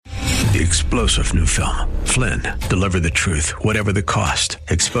The explosive new film, Flynn, deliver the truth, whatever the cost,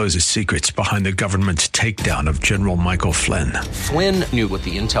 exposes secrets behind the government's takedown of General Michael Flynn. Flynn knew what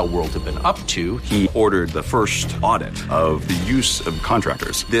the intel world had been up to. He ordered the first audit of the use of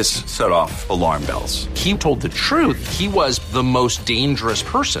contractors. This set off alarm bells. He told the truth. He was the most dangerous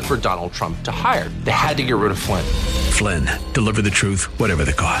person for Donald Trump to hire. They had to get rid of Flynn. Flynn, deliver the truth, whatever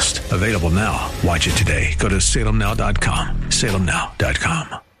the cost. Available now. Watch it today. Go to salemnow.com.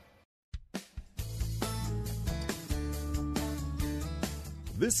 salemnow.com.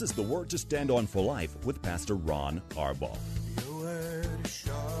 This is the Word to Stand On for Life with Pastor Ron Arbaugh. Your word is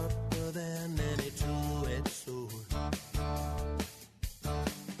sharper than any two-edged sword,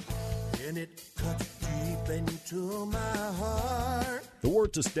 and it cuts deep into my heart. The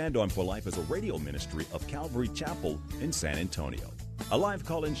Word to Stand On for Life is a radio ministry of Calvary Chapel in San Antonio. A live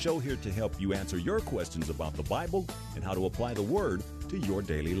call-in show here to help you answer your questions about the Bible and how to apply the Word to your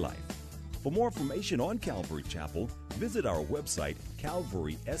daily life. For more information on Calvary Chapel, visit our website,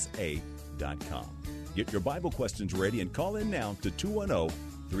 calvarysa.com. Get your Bible questions ready and call in now to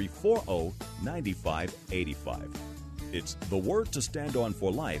 210-340-9585. It's The Word to Stand On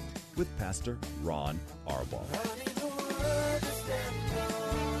for Life with Pastor Ron Arbaugh.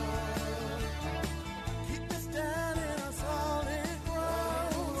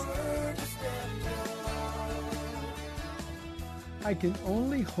 I can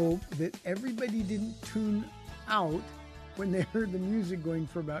only hope that everybody didn't tune out when they heard the music going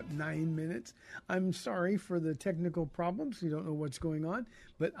for about 9 minutes. I'm sorry for the technical problems. You don't know what's going on.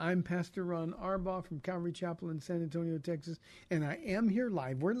 But I'm Pastor Ron Arbaugh from Calvary Chapel in San Antonio, Texas. And I am here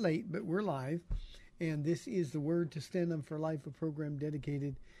live. We're late, but we're live. And this is the Word to Stand On for Life, a program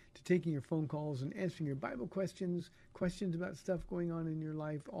dedicated to taking your phone calls and answering your Bible questions, questions about stuff going on in your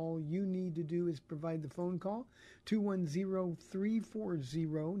life. All you need to do is provide the phone call,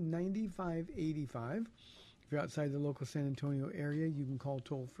 210-340-9585. If you're outside the local San Antonio area, you can call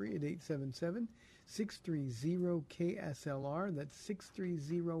toll-free at 877-630-KSLR. That's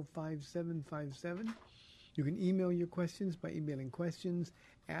 630-5757. You can email your questions by emailing questions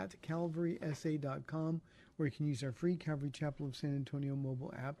at calvarysa.com, or you can use our free Calvary Chapel of San Antonio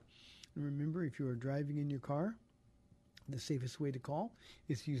mobile app. And remember, if you are driving in your car, the safest way to call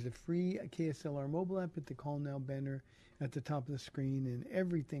is to use the free KSLR mobile app at the Call Now banner at the top of the screen, and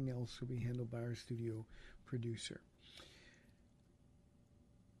everything else will be handled by our studio producer.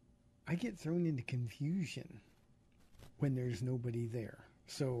 I get thrown into confusion when there's nobody there.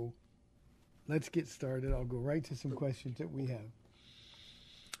 So let's get started. I'll go right to some questions that we have.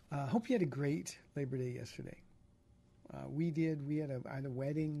 Hope you had a great Labor Day yesterday. We did. I had a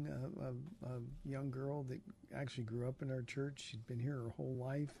wedding, a young girl that actually grew up in our church. She'd been here her whole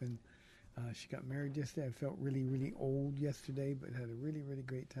life, and she got married yesterday. I felt really, really old yesterday, but had a really, really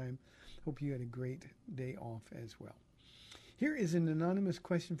great time. Hope you had a great day off as well. Here is an anonymous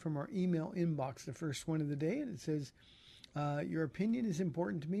question from our email inbox, the first one of the day, and it says, your opinion is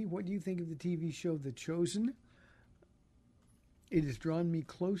important to me. What do you think of the TV show The Chosen? It has drawn me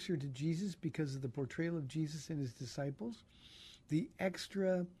closer to Jesus because of the portrayal of Jesus and his disciples. The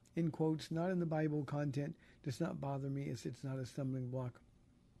extra, in quotes, not in the Bible content does not bother me, as it's not a stumbling block.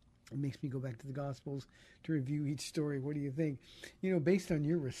 It makes me go back to the Gospels to review each story. What do you think? You know, based on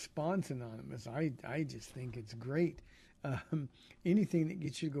your response, Anonymous, I just think it's great. Anything that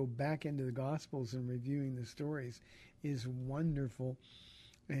gets you to go back into the Gospels and reviewing the stories is wonderful.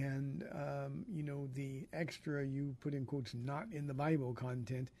 And, the extra you put in quotes, not in the Bible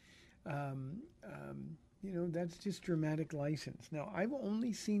content, that's just dramatic license. Now, I've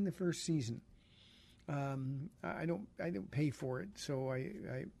only seen the first season. I don't pay for it. So I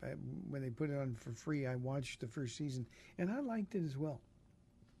when they put it on for free, I watched the first season and I liked it as well.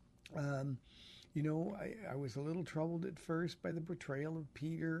 I was a little troubled at first by the portrayal of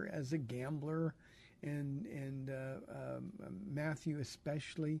Peter as a gambler and Matthew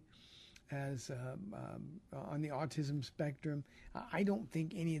especially as on the autism spectrum. I don't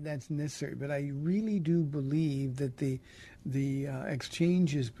think any of that's necessary, but I really do believe that the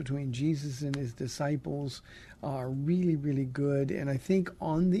exchanges between Jesus and his disciples are really, really good. And I think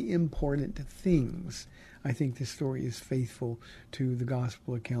on the important things, I think the story is faithful to the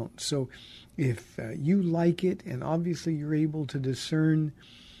gospel account. So if you like it, and obviously you're able to discern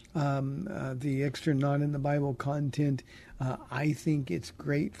the extra not in the Bible content, I think it's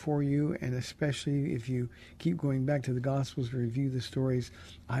great for you, and especially if you keep going back to the Gospels to review the stories,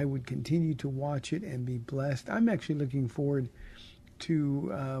 I would continue to watch it and be blessed. I'm actually looking forward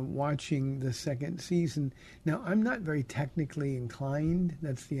to watching the second season. Now, I'm not very technically inclined.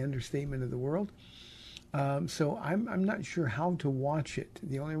 That's the understatement of the world. So I'm not sure how to watch it.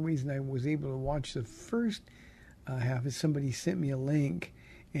 The only reason I was able to watch the first half is somebody sent me a link,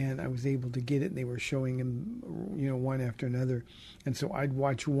 and I was able to get it, and they were showing them, one after another. And so I'd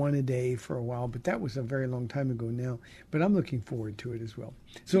watch one a day for a while, but that was a very long time ago now. But I'm looking forward to it as well.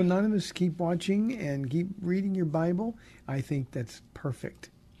 So Anonymous, keep watching and keep reading your Bible. I think that's perfect.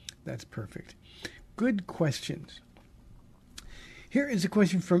 That's perfect. Good questions. Here is a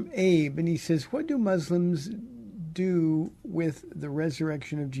question from Abe, and he says, what do Muslims do with the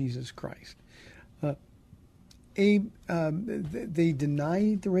resurrection of Jesus Christ? Abe, they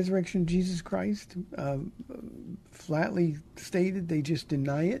deny the resurrection of Jesus Christ, flatly stated. They just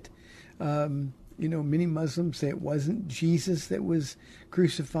deny it. Many Muslims say it wasn't Jesus that was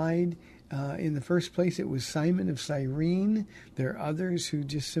crucified in the first place. It was Simon of Cyrene. There are others who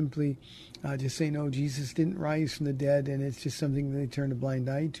just simply just say, no, Jesus didn't rise from the dead, and it's just something that they turn a blind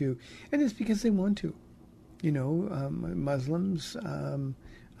eye to. And it's because they want to. Muslims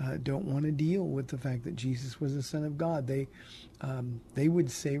don't want to deal with the fact that Jesus was the Son of God. They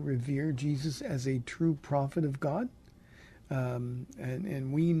would say revere Jesus as a true prophet of God.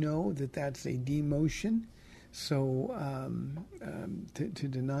 And we know that that's a demotion. So to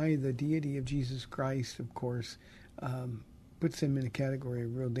deny the deity of Jesus Christ, of course, puts them in a category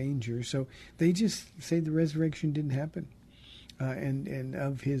of real danger. So they just say the resurrection didn't happen. And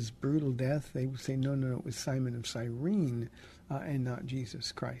of his brutal death, they would say, no, it was Simon of Cyrene and not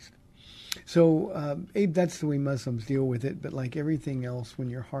Jesus Christ. So, Abe, that's the way Muslims deal with it. But like everything else, when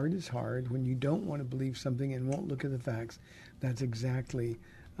your heart is hard, when you don't want to believe something and won't look at the facts, that's exactly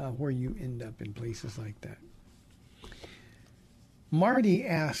where you end up in places like that. Marty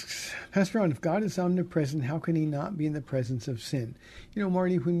asks, Pastor Ron, if God is omnipresent, how can he not be in the presence of sin?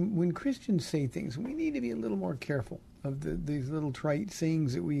 Marty, when Christians say things, we need to be a little more careful of these little trite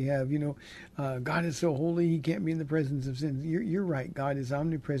sayings that we have. God is so holy, he can't be in the presence of sin. You're right. God is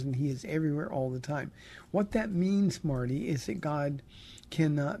omnipresent. He is everywhere all the time. What that means, Marty, is that God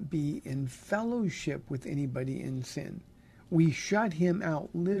cannot be in fellowship with anybody in sin. We shut him out,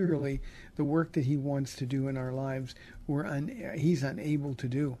 literally. The work that he wants to do in our lives, he's unable to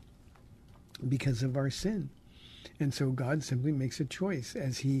do because of our sin. And so God simply makes a choice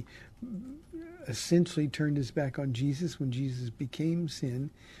as he essentially turned his back on Jesus when Jesus became sin.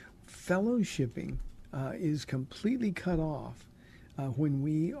 Fellowshipping is completely cut off when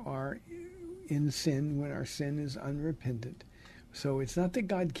we are in sin, when our sin is unrepentant. So it's not that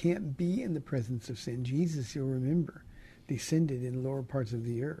God can't be in the presence of sin. Jesus, you'll remember, descended in lower parts of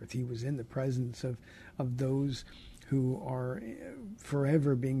the earth. He was in the presence of those who are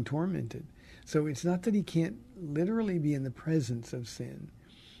forever being tormented. So it's not that he can't literally be in the presence of sin.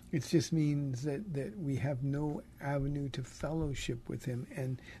 It just means that we have no avenue to fellowship with him,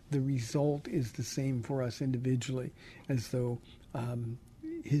 and the result is the same for us individually, as though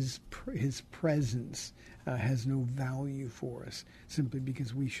his presence has no value for us simply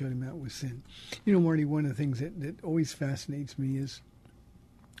because we shut him out with sin. Marty, one of the things that always fascinates me is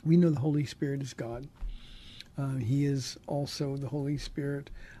we know the Holy Spirit is God. He is also, the Holy Spirit,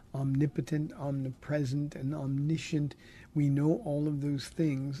 omnipotent, omnipresent, and omniscient. We know all of those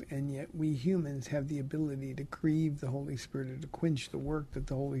things, and yet we humans have the ability to grieve the Holy Spirit or to quench the work that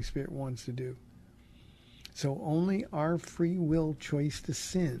the Holy Spirit wants to do. So only our free will choice to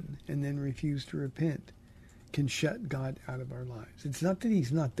sin and then refuse to repent can shut God out of our lives. It's not that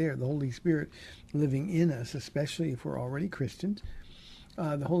he's not there. The Holy Spirit living in us, especially if we're already Christians,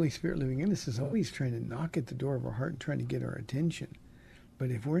 the Holy Spirit living in us is always trying to knock at the door of our heart and trying to get our attention.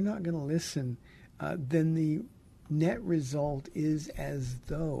 But if we're not going to listen, then the net result is as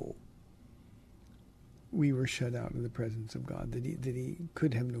though we were shut out of the presence of God, that he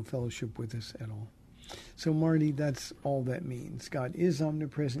could have no fellowship with us at all. So, Marty, that's all that means. God is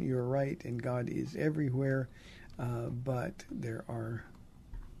omnipresent, you're right, and God is everywhere, but there are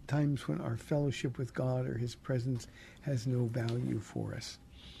times when our fellowship with God or his presence has no value for us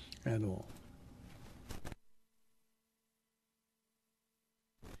at all.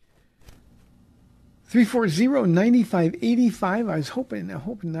 $340-9585. I was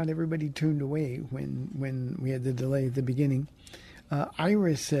hoping not everybody tuned away when we had the delay at the beginning.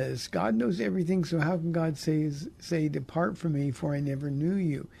 Iris says, God knows everything, so how can God say, depart from me, for I never knew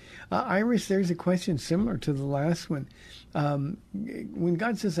you? Iris, there's a question similar to the last one. When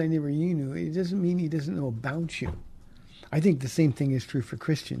God says, I never knew you, it doesn't mean he doesn't know about you. I think the same thing is true for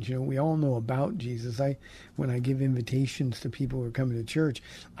Christians. We all know about Jesus. When I give invitations to people who are coming to church,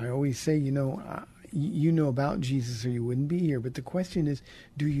 I always say, you know about Jesus or you wouldn't be here. But the question is,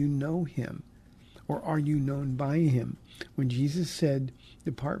 do you know him? Or are you known by him? When Jesus said,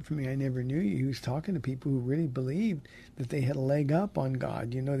 "Depart from me, I never knew you," he was talking to people who really believed that they had a leg up on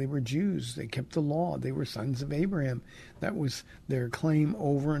God. You know, they were Jews. They kept the law. They were sons of Abraham. That was their claim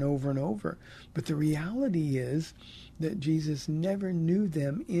over and over and over. But the reality is that Jesus never knew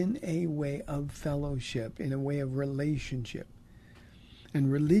them in a way of fellowship, in a way of relationship. And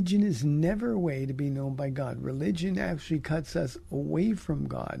religion is never a way to be known by God. Religion actually cuts us away from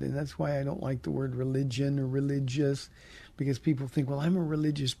God. And that's why I don't like the word religion or religious, because people think, well, I'm a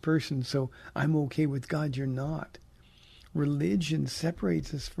religious person, so I'm okay with God. You're not. Religion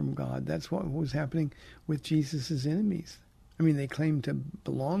separates us from God. That's what was happening with Jesus' enemies. I mean, they claimed to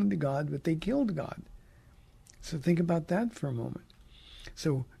belong to God, but they killed God. So think about that for a moment.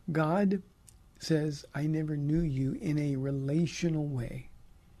 So God says, I never knew you in a relational way.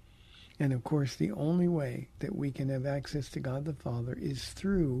 And of course, the only way that we can have access to God the Father is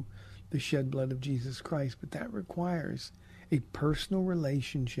through the shed blood of Jesus Christ. But that requires a personal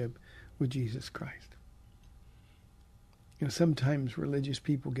relationship with Jesus Christ. You know, sometimes religious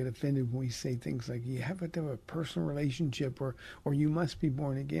people get offended when we say things like, you have to have a personal relationship, or you must be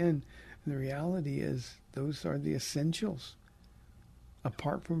born again. And the reality is, those are the essentials.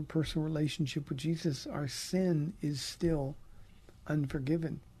 Apart from a personal relationship with Jesus, our sin is still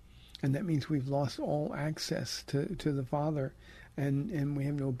unforgiven. And that means we've lost all access to the Father, and we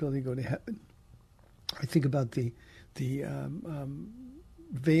have no ability to go to heaven. I think about the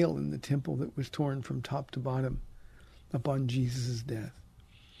veil in the temple that was torn from top to bottom upon Jesus' death.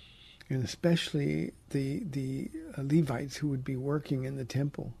 And especially the Levites who would be working in the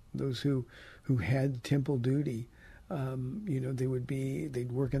temple, those who had temple duty.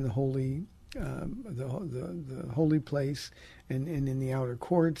 They'd work in the holy place and in the outer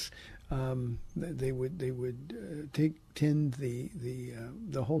courts. They would tend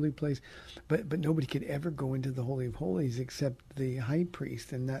the holy place, but nobody could ever go into the Holy of Holies except the high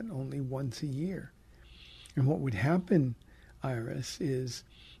priest, and that only once a year. And what would happen, Iris, is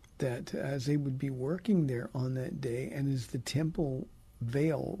that as they would be working there on that day, and as the temple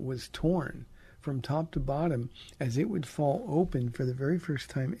veil was torn from top to bottom, as it would fall open for the very first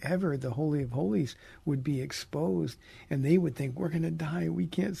time ever, the Holy of Holies would be exposed, and they would think, we're going to die, we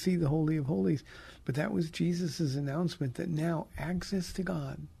can't see the Holy of Holies. But that was Jesus' announcement that now access to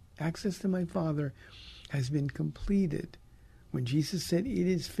God, access to my Father, has been completed. When Jesus said, it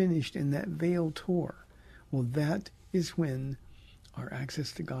is finished, and that veil tore, well, that is when our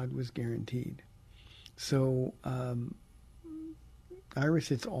access to God was guaranteed. So,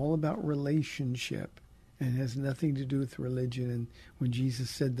 Iris, it's all about relationship, and has nothing to do with religion. And when Jesus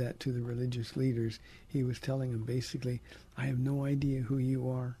said that to the religious leaders, he was telling them basically, I have no idea who you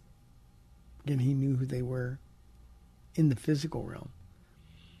are. Again, he knew who they were in the physical realm.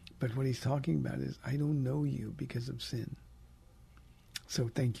 But what he's talking about is, I don't know you because of sin. So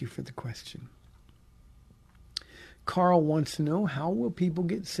thank you for the question. Carl wants to know, how will people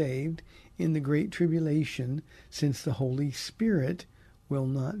get saved in the Great Tribulation since the Holy Spirit will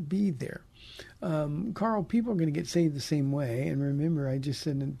not be there? Carl, people are going to get saved the same way. And remember, I just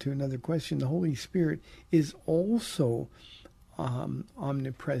said to another question, the Holy Spirit is also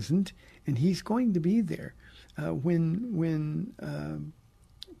omnipresent, and he's going to be there. When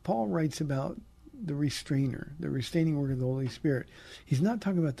Paul writes about the restrainer, the restraining work of the Holy Spirit, he's not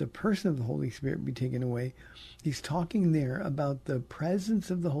talking about the person of the Holy Spirit be taken away. He's talking there about the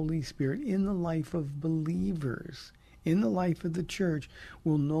presence of the Holy Spirit in the life of believers, in the life of the church,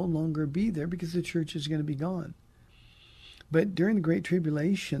 will no longer be there because the church is going to be gone. But during the Great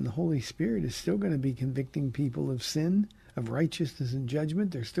Tribulation, the Holy Spirit is still going to be convicting people of sin, of righteousness and judgment.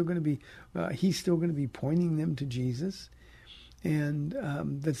 They're still going to be, he's still going to be pointing them to Jesus. And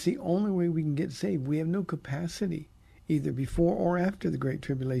that's the only way we can get saved. We have no capacity, either before or after the Great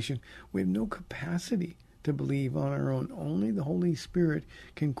Tribulation. We have no capacity to believe on our own. Only the Holy Spirit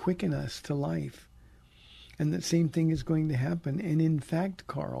can quicken us to life. And the same thing is going to happen. And in fact,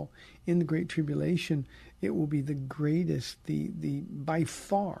 Carl, in the Great Tribulation, it will be the greatest, by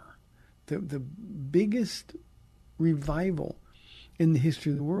far, the biggest revival in the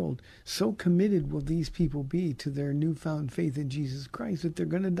history of the world. So committed will these people be to their newfound faith in Jesus Christ that they're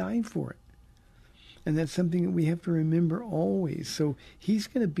going to die for it. And that's something that we have to remember always. So he's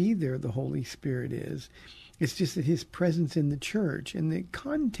going to be there, the Holy Spirit is. It's just that his presence in the church, and the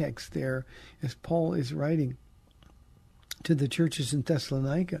context there, as Paul is writing to the churches in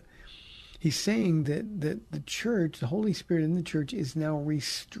Thessalonica, he's saying that the church, the Holy Spirit in the church, is now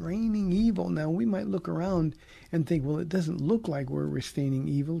restraining evil. Now, we might look around and think, well, it doesn't look like we're restraining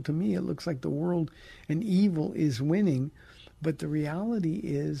evil. To me, it looks like the world and evil is winning. But the reality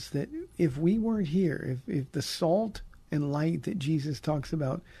is that if we weren't here, if the salt and light that Jesus talks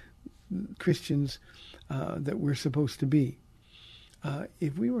about Christians that we're supposed to be,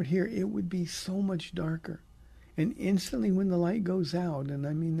 if we weren't here, it would be so much darker. And instantly when the light goes out, and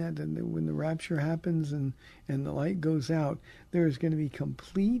I mean that when the rapture happens and the light goes out, there is going to be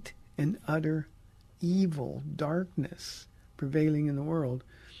complete and utter evil, darkness prevailing in the world.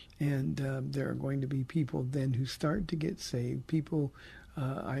 And there are going to be people then who start to get saved. People,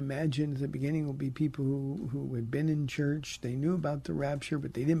 I imagine at the beginning, will be people who had been in church. They knew about the rapture,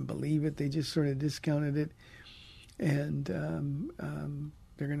 but they didn't believe it. They just sort of discounted it. And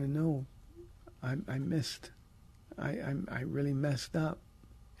they're going to know, I missed. I really messed up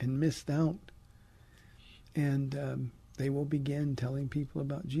and missed out. And they will begin telling people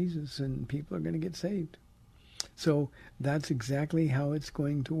about Jesus, and people are going to get saved. So that's exactly how it's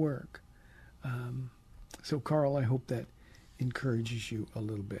going to work. So, Carl, I hope that encourages you a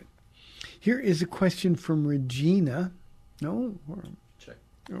little bit. Here is a question from Regina. No? Check.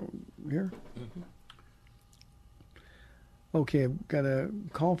 Oh, here? Mm-hmm. Okay, I've got a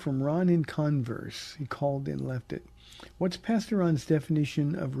call from Ron in Converse. He called in, left it. What's Pastor Ron's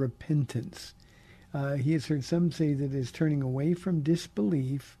definition of repentance? He has heard some say that it is turning away from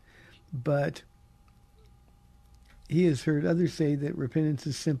disbelief, but he has heard others say that repentance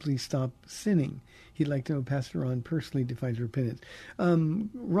is simply stop sinning. He'd like to know Pastor Ron personally defines repentance.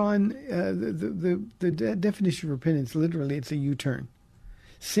 Ron, the definition of repentance, literally, it's a U-turn.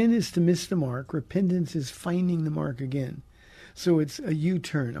 Sin is to miss the mark. Repentance is finding the mark again. So it's a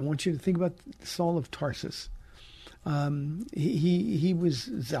U-turn. I want you to think about Saul of Tarsus. He was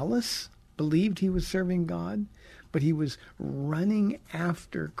zealous, believed he was serving God, but he was running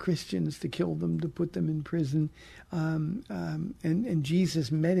after Christians to kill them, to put them in prison. And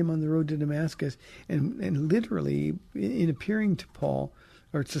Jesus met him on the road to Damascus, and literally, in appearing to Paul,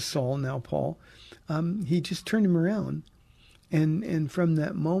 or to Saul, now Paul, he just turned him around. And from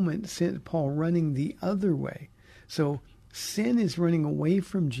that moment, sent Paul running the other way. So sin is running away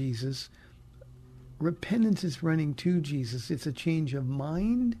from Jesus. Repentance is running to Jesus. It's a change of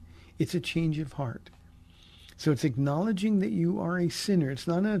mind. It's a change of heart. So it's acknowledging that you are a sinner. It's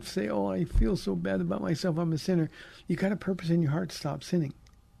not enough to say, oh, I feel so bad about myself, I'm a sinner. You got a purpose in your heart to stop sinning.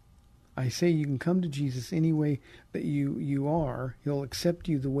 I say you can come to Jesus any way that you are. He'll accept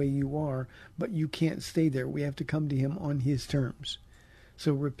you the way you are, but you can't stay there. We have to come to him on his terms.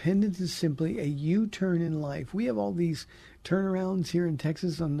 So repentance is simply a U-turn in life. We have all these turnarounds here in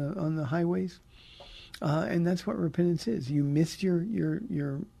Texas on the highways, and that's what repentance is. You missed your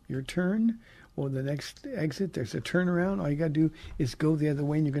turn, or the next exit. There's a turnaround. All you got to do is go the other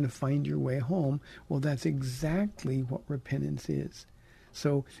way, and you're going to find your way home. Well, that's exactly what repentance is.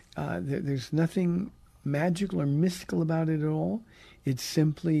 So there's nothing magical or mystical about it at all. It's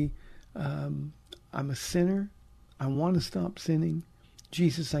simply, I'm a sinner. I want to stop sinning.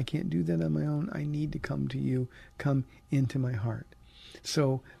 Jesus, I can't do that on my own. I need to come to you. Come into my heart.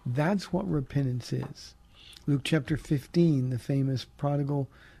 So that's what repentance is. Luke chapter 15, the famous prodigal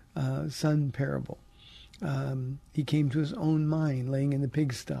son parable. He came to his own mind, laying in the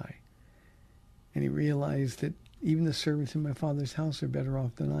pigsty. And he realized that even the servants in my Father's house are better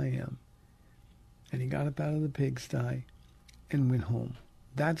off than I am. And he got up out of the pigsty and went home.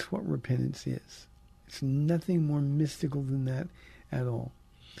 That's what repentance is. It's nothing more mystical than that at all.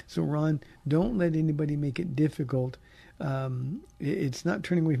 So, Ron, don't let anybody make it difficult. It's not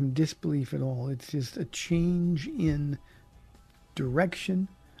turning away from disbelief at all. It's just a change in direction,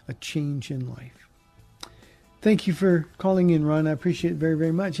 a change in life. Thank you for calling in, Ron. I appreciate it very,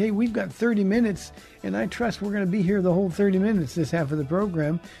 very much. Hey, we've got 30 minutes, and I trust we're going to be here the whole 30 minutes this half of the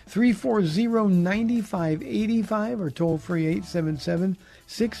program. 340-9585 or toll-free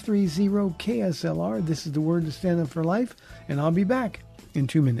 877-630-KSLR. This is the Word to Stand Up for Life, and I'll be back in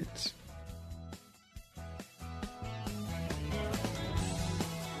 2 minutes.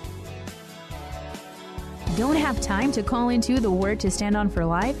 Don't have time to call into the Word to Stand On for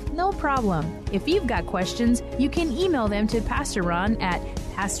Life? No problem. If you've got questions, you can email them to Pastor Ron at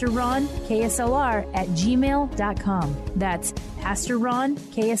pastorronksLR@gmail.com. That's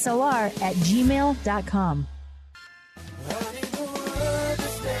pastorronksLR@gmail.com.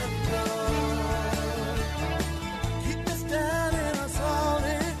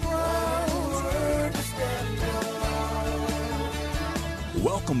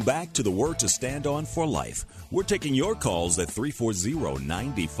 Welcome back to the Word to Stand On for Life. We're taking your calls at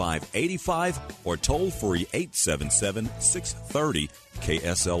 340-9585 or toll-free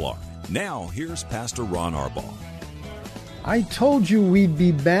 877-630-KSLR. Now, here's Pastor Ron Arbaugh. I told you we'd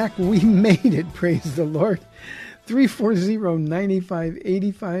be back. We made it, praise the Lord.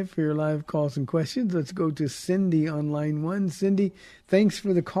 340-9585 for your live calls and questions. Let's go to Cindy on line 1. Cindy, thanks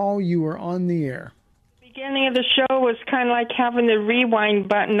for the call. You are on the air. The beginning of the show was kind of like having the rewind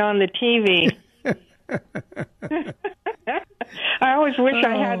button on the TV. I always wish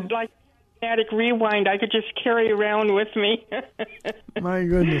I had like automatic rewind I could just carry around with me. My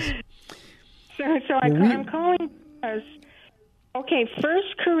goodness. I'm calling because, 1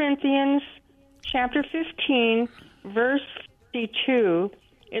 Corinthians chapter 15, verse 52,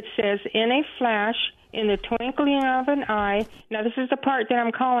 it says, in a flash, in the twinkling of an eye, now this is the part that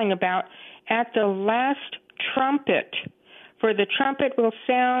I'm calling about, at the last trumpet, for the trumpet will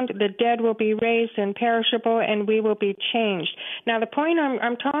sound, the dead will be raised imperishable, and we will be changed. Now, the point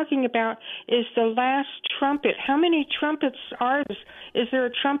I'm talking about is the last trumpet. How many trumpets are there? Is there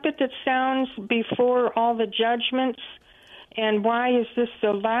a trumpet that sounds before all the judgments? And why is this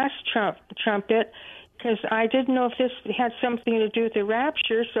the last trumpet? Because I didn't know if this had something to do with the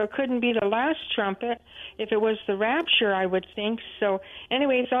rapture, so it couldn't be the last trumpet. If it was the rapture, I would think. So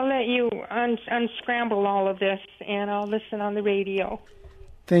anyways, I'll let you unscramble all of this, and I'll listen on the radio.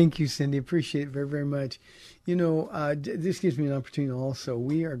 Thank you, Cindy. Appreciate it very, very much. You know, this gives me an opportunity also.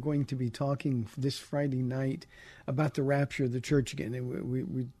 We are going to be talking this Friday night about the rapture of the church again. And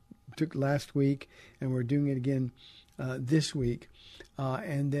we took last week, and we're doing it again this week.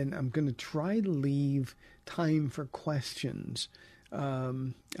 And then I'm going to try to leave time for questions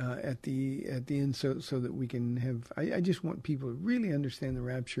at the end, so that we can have. I just want people to really understand the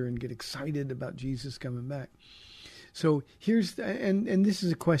rapture and get excited about Jesus coming back. So here's and this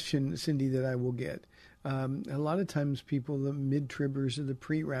is a question, Cindy, that I will get. A lot of times, people, the mid-tribbers or the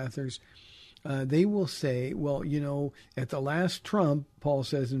pre-wrathers, they will say, well, you know, at the last trump, Paul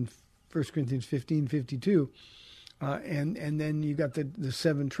says in 1 Corinthians 15:52. And then you got the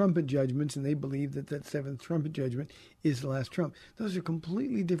 7 trumpet judgments, and they believe that 7th trumpet judgment is the last trump. Those are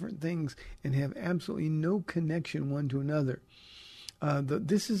completely different things and have absolutely no connection one to another.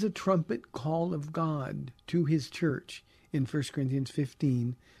 This is a trumpet call of God to his church in 1 Corinthians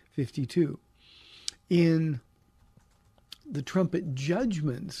 15:52. In the trumpet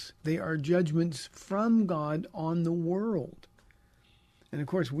judgments, they are judgments from God on the world. And of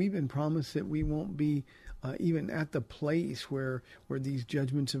course, we've been promised that we won't be even at the place where these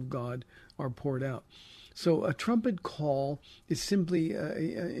judgments of God are poured out. So a trumpet call is simply,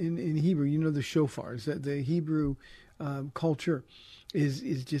 in Hebrew, you know, the shofars, that the Hebrew culture is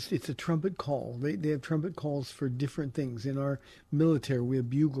just, it's a trumpet call. They have trumpet calls for different things. In our military, we have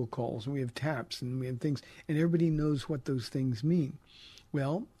bugle calls, and we have taps, and we have things, and everybody knows what those things mean.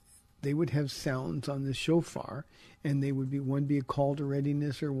 Well, they would have sounds on the shofar, and they would be, one be a call to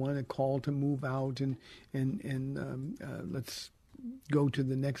readiness, or one a call to move out and let's go to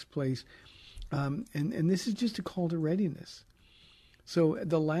the next place. And this is just a call to readiness. So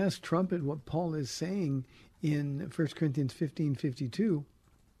the last trumpet, what Paul is saying in 1 Corinthians 15:52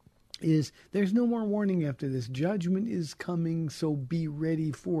 is there's no more warning after this. Judgment is coming, so be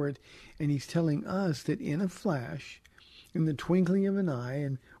ready for it. And he's telling us that in a flash, in the twinkling of an eye,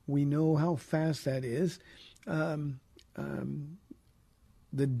 and we know how fast that is, the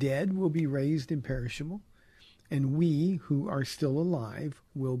dead will be raised imperishable, and we who are still alive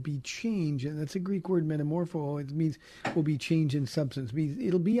will be changed. And that's a Greek word, metamorpho. It means will be changed in substance. It means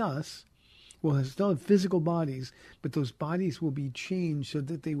it'll be us. We'll still have physical bodies, but those bodies will be changed so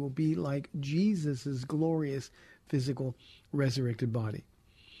that they will be like Jesus' glorious physical resurrected body.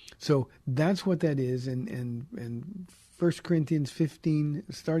 So that's what that is. And 1 Corinthians 15,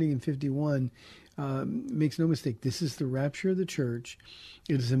 starting in 51, makes no mistake. This is the rapture of the church.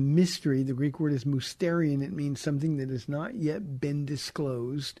 It is a mystery. The Greek word is mysterion. It means something that has not yet been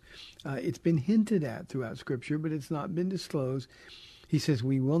disclosed. It's been hinted at throughout Scripture, but it's not been disclosed. He says,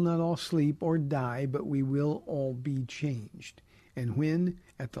 we will not all sleep or die, but we will all be changed. And when?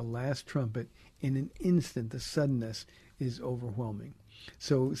 At the last trumpet, in an instant, the suddenness is overwhelming.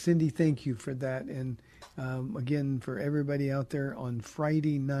 So, Cindy, thank you for that. And again, for everybody out there on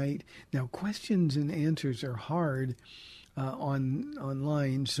Friday night. Now, questions and answers are hard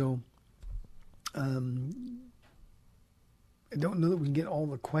online, so I don't know that we can get all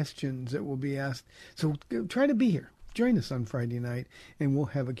the questions that will be asked. So try to be here. Join us on Friday night, and we'll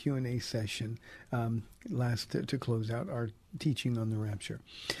have a Q&A session to close out our teaching on the rapture.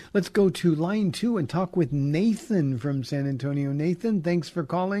 Let's go to line 2 and talk with Nathan from San Antonio. Nathan, thanks for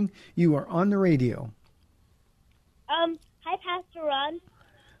calling. You are on the radio. Hi, Pastor Ron.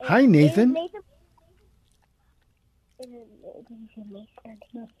 Hi, Nathan. I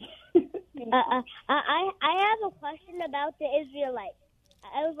have a question about the Israelites.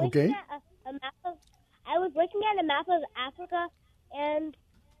 I was looking at a map of looking at a map of Africa, and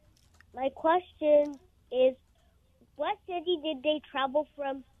my question is, what city did they travel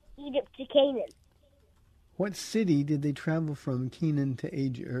from Egypt to Canaan? What city did they travel from Canaan to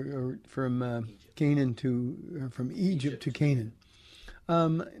Egypt, or from Canaan to, or from Egypt to Canaan?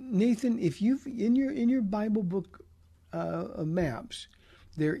 Nathan, if you've in your Bible book of maps,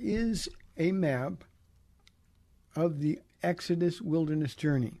 there is a map of the Exodus wilderness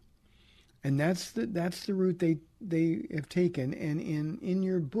journey, and that's the route they have taken. And in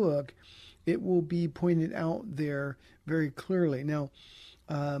your book, it will be pointed out there very clearly. Now,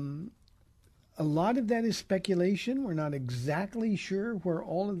 a lot of that is speculation. We're not exactly sure where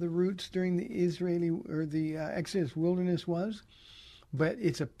all of the routes during the Israeli or the Exodus wilderness was, but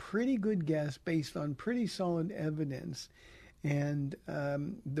it's a pretty good guess based on pretty solid evidence. And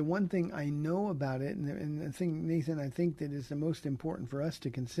the one thing I know about it, and the thing, Nathan, I think that is the most important for us to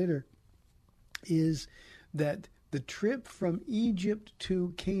consider, is that the trip from Egypt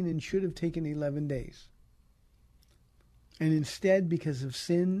to Canaan should have taken 11 days. And instead, because of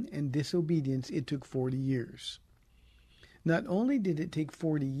sin and disobedience, it took 40 years. Not only did it take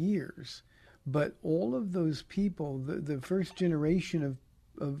 40 years, but all of those people, the first generation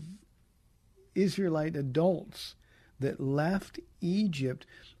of Israelite adults that left Egypt,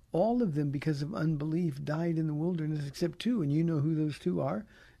 all of them, because of unbelief, died in the wilderness except two. And you know who those two are,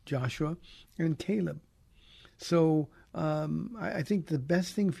 Joshua and Caleb. So I think the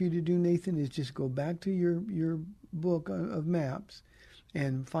best thing for you to do, Nathan, is just go back to your book of maps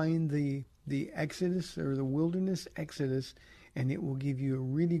and find the Exodus, or the wilderness Exodus, and it will give you a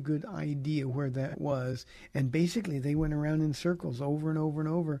really good idea where that was. And basically, they went around in circles over and over and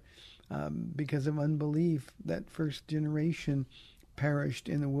over because of unbelief. That first generation perished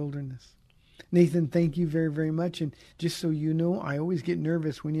in the wilderness. Nathan, thank you very, very much. And just so you know, I always get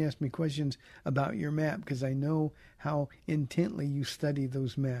nervous when you ask me questions about your map, because I know how intently you study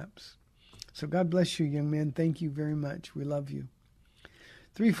those maps. So God bless you, young man. Thank you very much. We love you.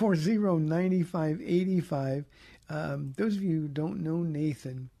 340-9585. Those of you who don't know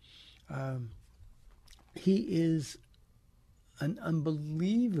Nathan, he is an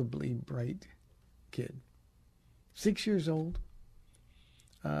unbelievably bright kid. 6 years old.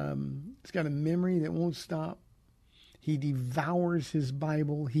 He's got a memory that won't stop. He devours his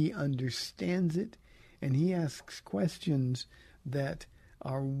Bible. He understands it. And he asks questions that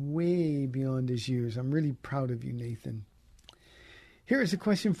are way beyond his years. I'm really proud of you, Nathan. Here is a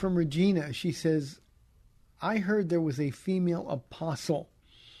question from Regina. She says, I heard there was a female apostle.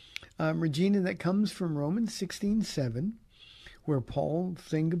 Regina, that comes from Romans 16:7, where Paul,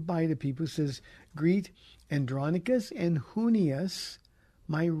 saying goodbye to people, says, greet Andronicus and Junius,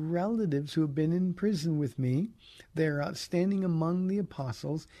 my relatives who have been in prison with me. They are outstanding among the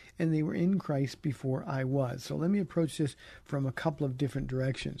apostles, and they were in Christ before I was. So let me approach this from a couple of different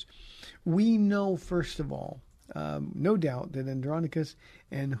directions. We know, first of all, no doubt that Andronicus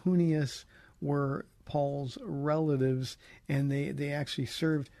and Junius were Paul's relatives, and they actually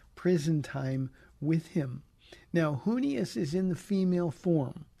served prison time with him. Now, Junius is in the female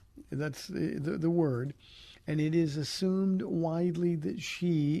form. That's the word. And it is assumed widely that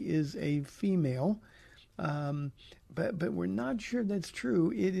she is a female, but we're not sure that's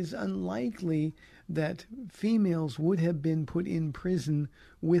true. It is unlikely that females would have been put in prison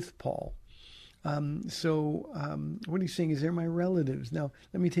with Paul. What he's saying is they're my relatives. Now,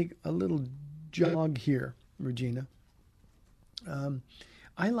 let me take a little jog here, Regina.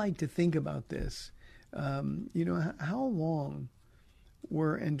 I like to think about this. How long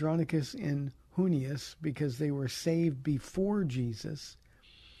were Andronicus and Junius, because they were saved before Jesus,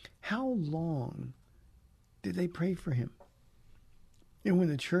 how long did they pray for him? And when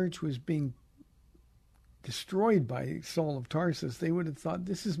the church was being destroyed by Saul of Tarsus, they would have thought,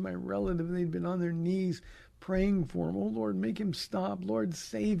 this is my relative. They'd been on their knees praying for him. Oh, Lord, make him stop. Lord,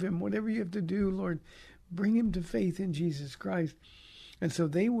 save him. Whatever you have to do, Lord, bring him to faith in Jesus Christ. And so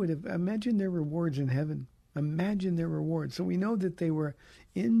they would have, imagine their rewards in heaven. Imagine their rewards. So we know that they were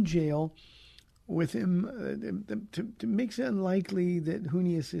in jail with him. To makes it unlikely that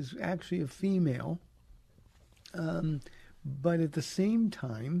Junius is actually a female, but at the same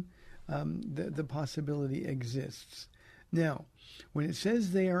time, the possibility exists. Now, when it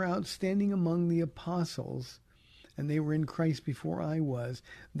says they are outstanding among the apostles, and they were in Christ before I was,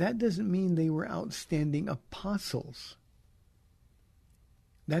 that doesn't mean they were outstanding apostles.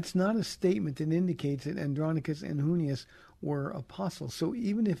 That's not a statement that indicates that Andronicus and Junius were apostles. So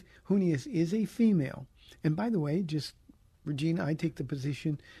even if Junius is a female, and by the way, just Regina, I take the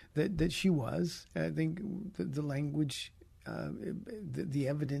position that she was. I think the language, the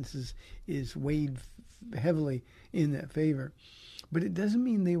evidence is weighed heavily in that favor. But it doesn't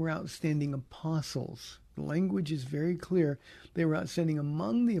mean they were outstanding apostles. The language is very clear. They were outstanding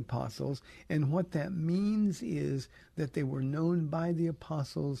among the apostles, and what that means is that they were known by the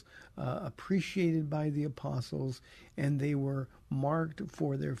apostles, appreciated by the apostles, and they were marked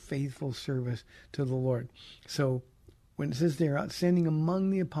for their faithful service to the Lord. So when it says they're outstanding among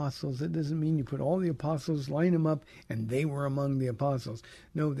the apostles, that doesn't mean you put all the apostles, line them up, and they were among the apostles.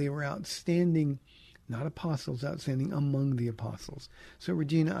 No, they were outstanding, not apostles, outstanding among the apostles. So,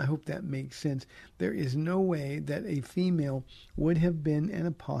 Regina, I hope that makes sense. There is no way that a female would have been an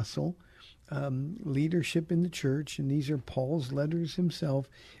apostle. Leadership in the church, and these are Paul's letters himself,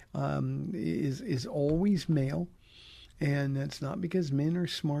 is always male. And that's not because men are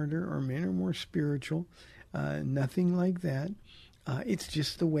smarter or men are more spiritual. Nothing like that. It's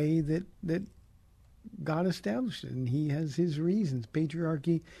just the way that God established it, and he has his reasons.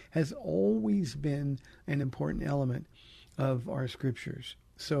 Patriarchy has always been an important element of our scriptures.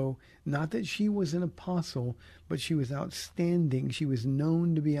 So not that she was an apostle, but she was outstanding. She was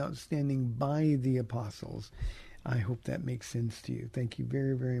known to be outstanding by the apostles. I hope that makes sense to you. Thank you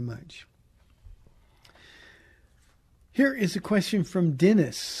very, very much. Here is a question from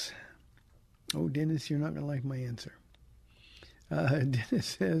Dennis. Oh, Dennis, you're not going to like my answer.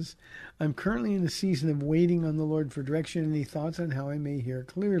 Dennis says, I'm currently in a season of waiting on the Lord for direction. Any thoughts on how I may hear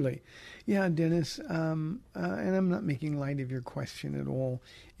clearly? Yeah, Dennis, and I'm not making light of your question at all.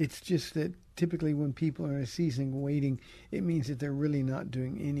 It's just that typically when people are in a season of waiting, it means that they're really not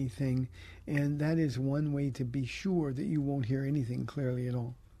doing anything. And that is one way to be sure that you won't hear anything clearly at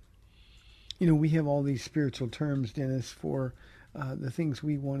all. You know, we have all these spiritual terms, Dennis, for the things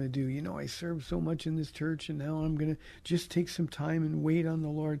we want to do. You know, I serve so much in this church, and now I'm going to just take some time and wait on the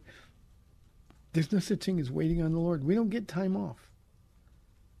Lord. There's no such thing as waiting on the Lord. We don't get time off.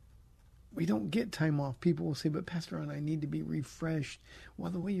 We don't get time off. People will say, but Pastor Ron, I need to be refreshed.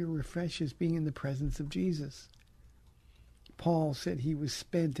 Well, the way you're refreshed is being in the presence of Jesus. Paul said he was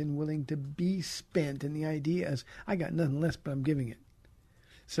spent and willing to be spent, and the idea is, I got nothing less, but I'm giving it.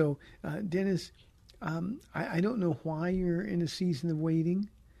 So, Dennis, I don't know why you're in a season of waiting,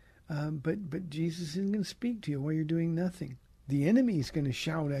 but Jesus isn't going to speak to you while you're doing nothing. The enemy is going to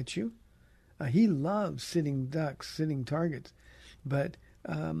shout at you. He loves sitting ducks, sitting targets, but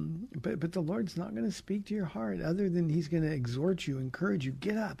the Lord's not going to speak to your heart other than he's going to exhort you, encourage you,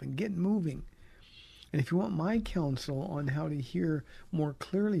 get up and get moving. And if you want my counsel on how to hear more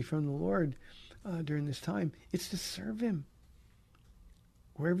clearly from the Lord during this time, it's to serve him.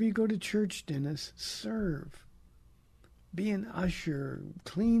 Wherever you go to church, Dennis, serve. Be an usher.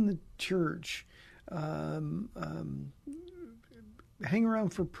 Clean the church. Hang around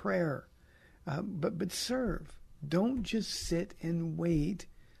for prayer. But serve. Don't just sit and wait.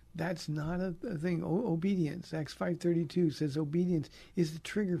 That's not a thing. Obedience. Acts 5:32 says obedience is the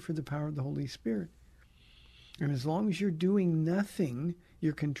trigger for the power of the Holy Spirit. And as long as you're doing nothing,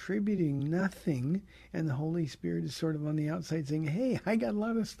 you're contributing nothing, and the Holy Spirit is sort of on the outside saying, hey, I got a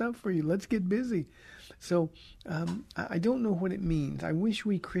lot of stuff for you. Let's get busy. So I don't know what it means. I wish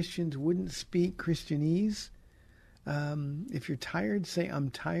we Christians wouldn't speak Christianese. If you're tired, say, I'm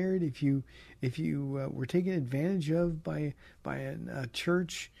tired. If you were taken advantage of by a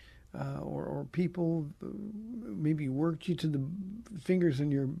church or people maybe worked you to the fingers in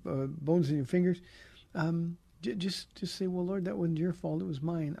your bones in your fingers, just say, well, Lord, that wasn't your fault. It was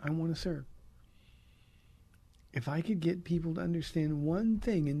mine. I want to serve. If I could get people to understand one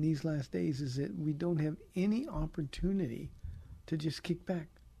thing in these last days is that we don't have any opportunity to just kick back.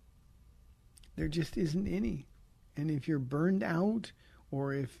 There just isn't any. And if you're burned out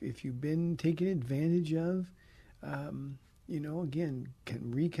or if you've been taken advantage of, again,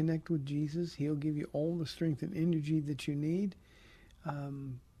 can reconnect with Jesus. He'll give you all the strength and energy that you need.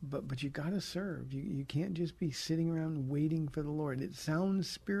 But you got to serve. You can't just be sitting around waiting for the Lord. It sounds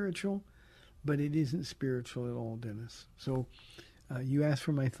spiritual, but it isn't spiritual at all, Dennis. So you asked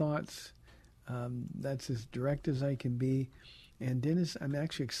for my thoughts. That's as direct as I can be. And Dennis, I'm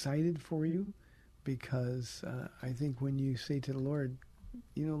actually excited for you because I think when you say to the Lord,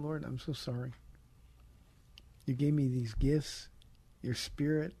 Lord, I'm so sorry. You gave me these gifts. Your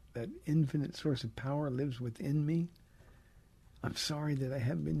Spirit, that infinite source of power, lives within me. I'm sorry that I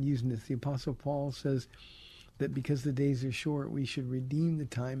haven't been using this. The Apostle Paul says that because the days are short, we should redeem the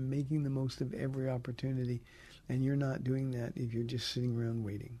time, making the most of every opportunity. And you're not doing that if you're just sitting around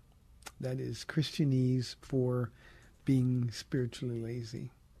waiting. That is Christianese for being spiritually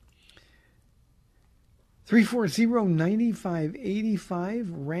lazy. 340-9585,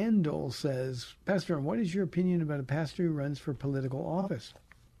 Randall says, Pastor, what is your opinion about a pastor who runs for political office?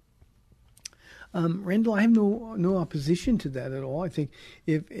 Randall, I have no opposition to that at all. I think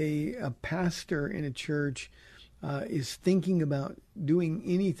if a pastor in a church is thinking about doing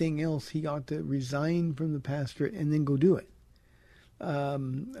anything else, he ought to resign from the pastorate and then go do it.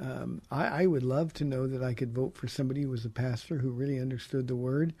 I would love to know that I could vote for somebody who was a pastor who really understood the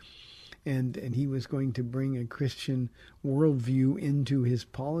word, and he was going to bring a Christian worldview into his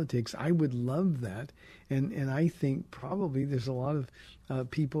politics. I would love that, and I think probably there's a lot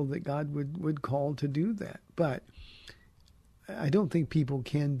of people that God would call to do that. But I don't think people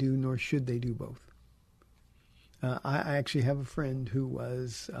can do, nor should they do both. I actually have a friend who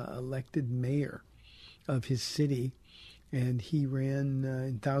was elected mayor of his city, and he ran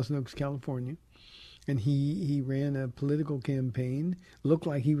in Thousand Oaks, California. And he ran a political campaign. Looked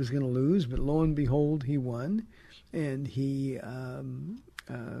like he was going to lose, but lo and behold, he won. And he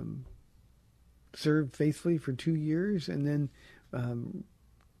served faithfully for 2 years, and then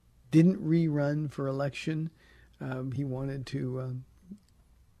didn't rerun for election. He wanted to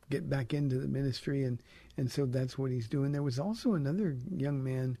get back into the ministry, and so that's what he's doing. There was also another young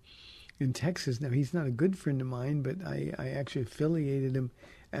man in Texas. Now, he's not a good friend of mine, but I actually affiliated him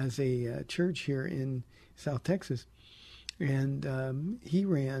as a church here in South Texas. And he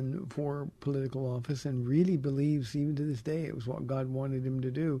ran for political office and really believes, even to this day, it was what God wanted him to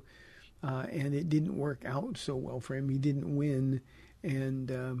do. And it didn't work out so well for him. He didn't win,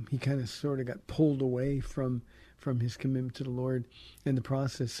 and he kind of sort of got pulled away from his commitment to the Lord in the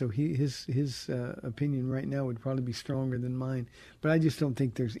process. So his opinion right now would probably be stronger than mine. But I just don't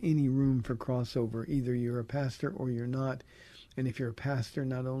think there's any room for crossover. Either you're a pastor or you're not. And if you're a pastor,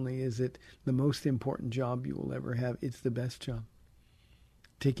 not only is it the most important job you will ever have, it's the best job.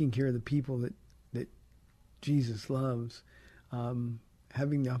 Taking care of the people that Jesus loves,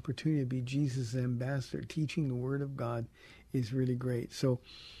 having the opportunity to be Jesus' ambassador, teaching the Word of God is really great. So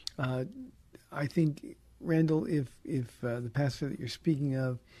I think, Randall, if the pastor that you're speaking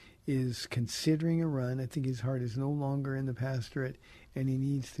of is considering a run, I think his heart is no longer in the pastorate, and he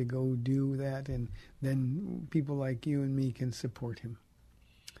needs to go do that, and then people like you and me can support him.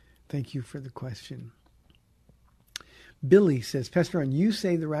 Thank you for the question. Billy says, Pastor Ron, you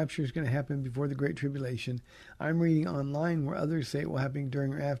say the rapture is going to happen before the Great Tribulation. I'm reading online where others say it will happen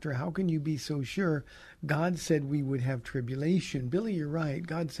during or after. How can you be so sure? God said we would have tribulation. Billy, you're right.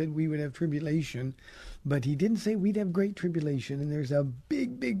 God said we would have tribulation, but he didn't say we'd have great tribulation, and there's a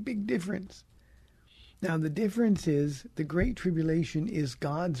big, big, big difference. Now, the difference is the Great Tribulation is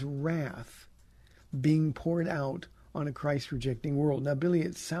God's wrath being poured out on a Christ-rejecting world. Now, Billy,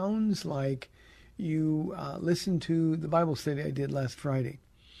 it sounds like you listened to the Bible study I did last Friday.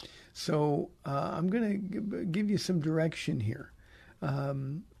 So I'm going to give you some direction here.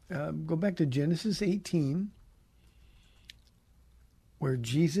 Go back to Genesis 18, where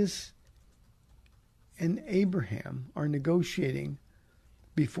Jesus and Abraham are negotiating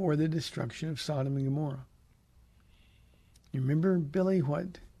before the destruction of Sodom and Gomorrah. You remember, Billy,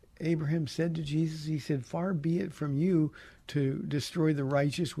 what Abraham said to Jesus? He said, far be it from you to destroy the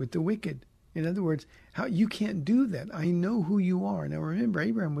righteous with the wicked. In other words, how you can't do that. I know who you are. Now remember,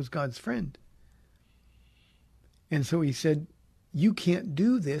 Abraham was God's friend. And so he said, you can't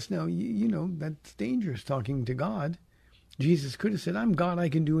do this. Now, you know, that's dangerous talking to God. Jesus could have said, I'm God, I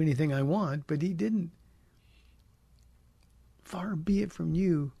can do anything I want, but he didn't. Far be it from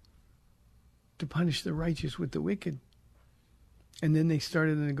you to punish the righteous with the wicked. And then they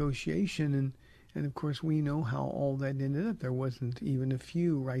started a negotiation, and of course we know how all that ended up. There wasn't even a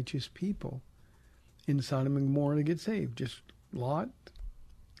few righteous people in Sodom and Gomorrah to get saved. Just Lot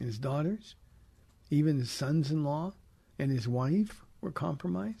and his daughters, even his sons-in-law and his wife were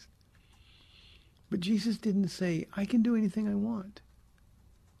compromised. But Jesus didn't say, I can do anything I want.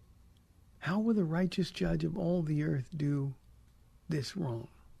 How will the righteous judge of all the earth do this wrong?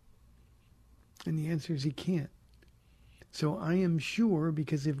 And the answer is he can't. So I am sure,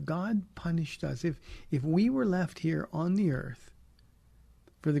 because if God punished us, if we were left here on the earth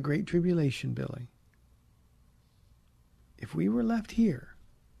for the Great Tribulation, Billy, if we were left here,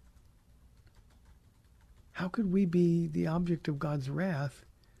 how could we be the object of God's wrath?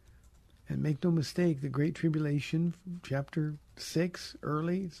 And make no mistake, the Great Tribulation, chapter 6,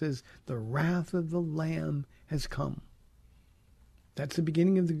 early, it says, the wrath of the Lamb has come. That's the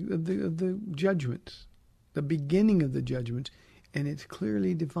beginning of the judgments. The beginning of the judgments. And it's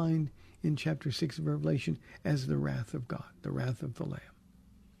clearly defined in chapter 6 of Revelation as the wrath of God, the wrath of the Lamb.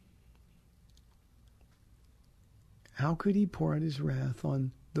 How could he pour out his wrath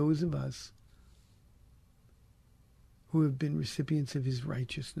on those of us who have been recipients of his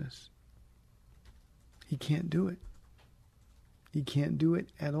righteousness? He can't do it. He can't do it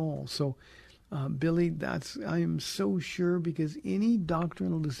at all. So Billy, I am so sure, because any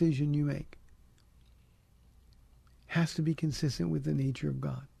doctrinal decision you make has to be consistent with the nature of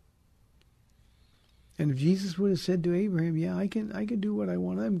God. And if Jesus would have said to Abraham, yeah, I can do what I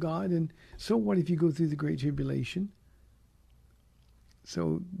want, I'm God, and so what if you go through the Great Tribulation?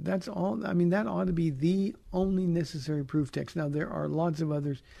 So that's all. I mean, that ought to be the only necessary proof text. Now, there are lots of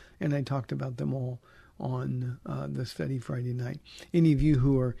others, and I talked about them all on the study Friday night. Any of you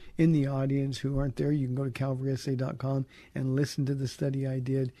who are in the audience who aren't there, you can go to calvarysa.com and listen to the study I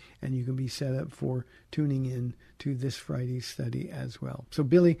did, and you can be set up for tuning in to this Friday's study as well. So,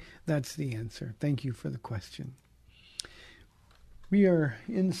 Billy, that's the answer. Thank you for the question. We are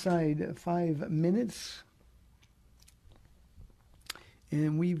inside 5 minutes,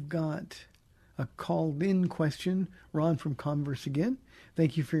 and we've got a called-in question. Ron from Converse again.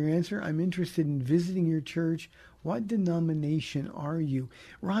 Thank you for your answer. I'm interested in visiting your church. What denomination are you?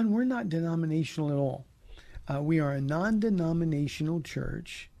 Ron, we're not denominational at all. We are a non-denominational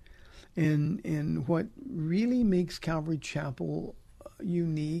church. And what really makes Calvary Chapel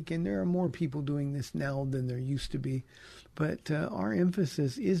unique, and there are more people doing this now than there used to be, but our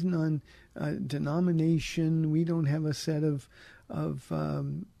emphasis isn't on denomination. We don't have a set of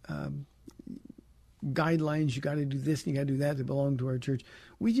guidelines. You got to do this and you got to do that to belong to our church.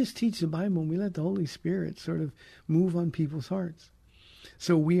 We just teach the Bible, and we let the Holy Spirit sort of move on people's hearts.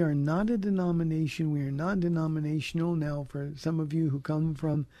 So we are not a denomination. We are non-denominational. Now, for some of you who come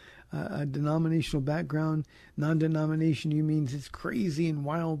from a denominational background, non-denomination, you means it's crazy and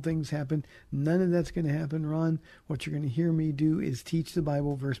wild things happen. None of that's going to happen, Ron. What you're going to hear me do is teach the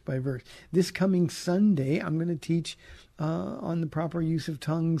Bible verse by verse. This coming Sunday, I'm going to teach on the proper use of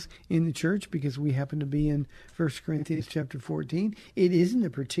tongues in the church, because we happen to be in 1 Corinthians chapter 14. It isn't a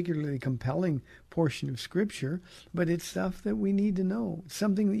particularly compelling portion of Scripture, but it's stuff that we need to know. It's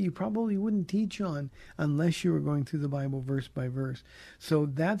something that you probably wouldn't teach on unless you were going through the Bible verse by verse. So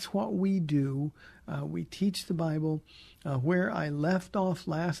that's what we do. We teach the Bible. Where I left off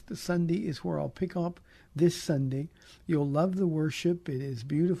last Sunday is where I'll pick up this Sunday. You'll love the worship. It is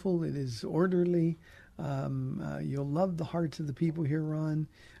beautiful. It is orderly. You'll love the hearts of the people here, Ron.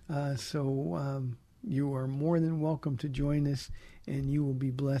 So you are more than welcome to join us, and you will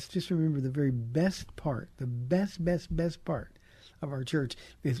be blessed. Just remember, the very best part, the best part of our church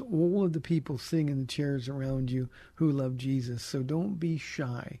is all of the people sitting in the chairs around you who love Jesus. So don't be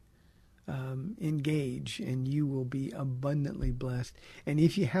shy. Engage, and you will be abundantly blessed. And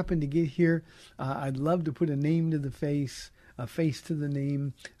if you happen to get here, I'd love to put a name to the face, a face to the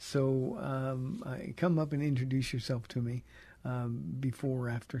name. So come up and introduce yourself to me before or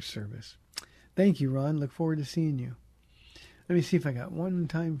after service. Thank you, Ron. Look forward to seeing you. Let me see if I got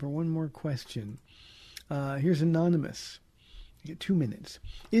time for one more question. Here's Anonymous. You get 2 minutes.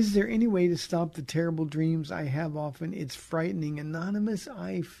 Is there any way to stop the terrible dreams I have often? It's frightening. Anonymous,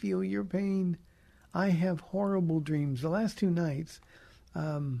 I feel your pain. I have horrible dreams. The last 2 nights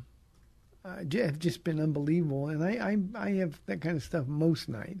have just been unbelievable. And I have that kind of stuff most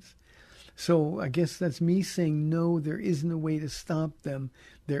nights. So I guess that's me saying, no, there isn't a way to stop them.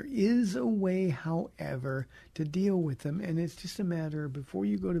 There is a way, however, to deal with them. And it's just a matter of, before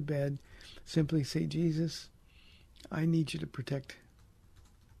you go to bed, simply say, Jesus, I need you to protect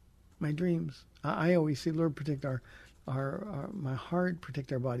my dreams. I always say, Lord, protect my heart,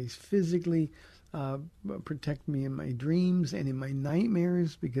 protect our bodies physically, protect me in my dreams and in my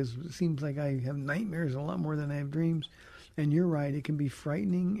nightmares, because it seems like I have nightmares a lot more than I have dreams. And you're right, it can be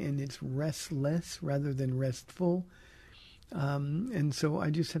frightening, and it's restless rather than restful. And so I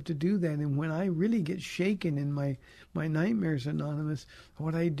just have to do that. And when I really get shaken in my nightmares, Anonymous,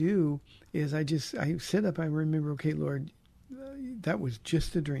 what I do is I sit up, I remember, okay, Lord, that was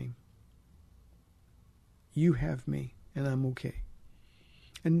just a dream. You have me, and I'm okay.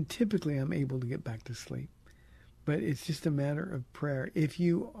 And typically I'm able to get back to sleep. But it's just a matter of prayer. If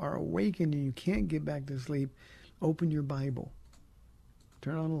you are awakened and you can't get back to sleep, open your Bible.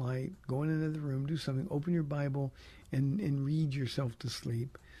 Turn on a light, go in another room, do something, open your Bible, and read yourself to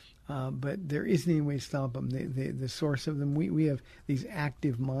sleep. But there isn't any way to stop them. The source of them, we have these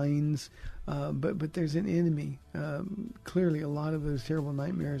active minds, but there's an enemy. Clearly, a lot of those terrible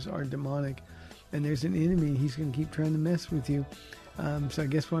nightmares are demonic, and there's an enemy. He's going to keep trying to mess with you. So I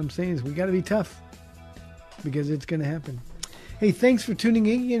guess what I'm saying is we got to be tough, because it's going to happen. Hey, thanks for tuning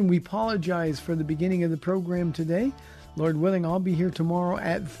in again. We apologize for the beginning of the program today. Lord willing, I'll be here tomorrow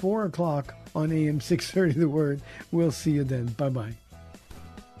at 4 o'clock on AM 630 The Word. We'll see you then. Bye-bye.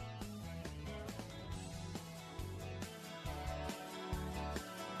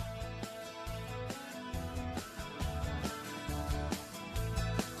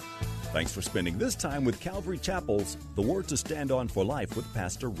 Thanks for spending this time with Calvary Chapel's The Word to Stand On for Life with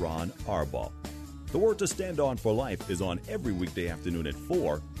Pastor Ron Arbaugh. The Word to Stand On for Life is on every weekday afternoon at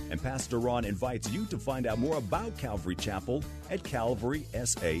 4, and Pastor Ron invites you to find out more about Calvary Chapel at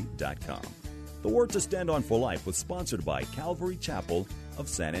calvarysa.com. The Word to Stand On for Life was sponsored by Calvary Chapel of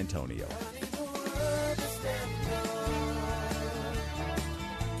San Antonio.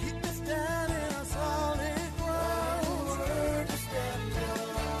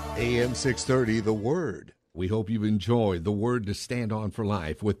 AM 630, The Word. We hope you've enjoyed The Word to Stand On for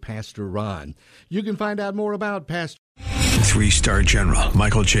Life with Pastor Ron. You can find out more about Pastor 3-star General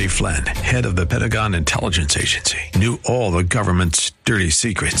Michael J. Flynn, head of the Pentagon Intelligence Agency, knew all the government's dirty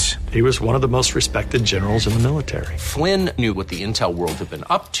secrets. He was one of the most respected generals in the military. Flynn knew what the intel world had been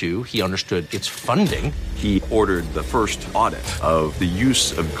up to. He understood its funding. He ordered the first audit of the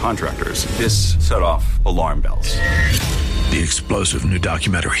use of contractors. This set off alarm bells. The explosive new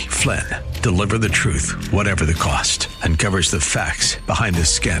documentary, Flynn, Deliver the Truth, Whatever the Cost, uncovers the facts behind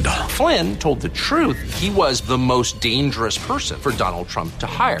this scandal. Flynn told the truth. He was the most dangerous person for Donald Trump to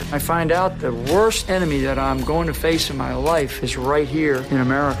hire. I find out the worst enemy that I'm going to face in my life is right here in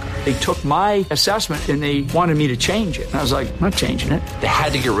America. They took my assessment and they wanted me to change it. And I was like, I'm not changing it. They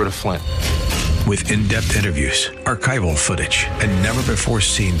had to get rid of Flynn. With in-depth interviews, archival footage, and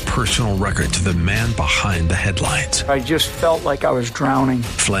never-before-seen personal records of the man behind the headlines. I just felt like I was drowning.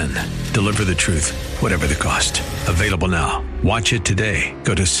 Flynn, Deliver the Truth, Whatever the Cost. Available now. Watch it today.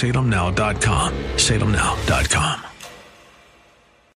 Go to salemnow.com. salemnow.com.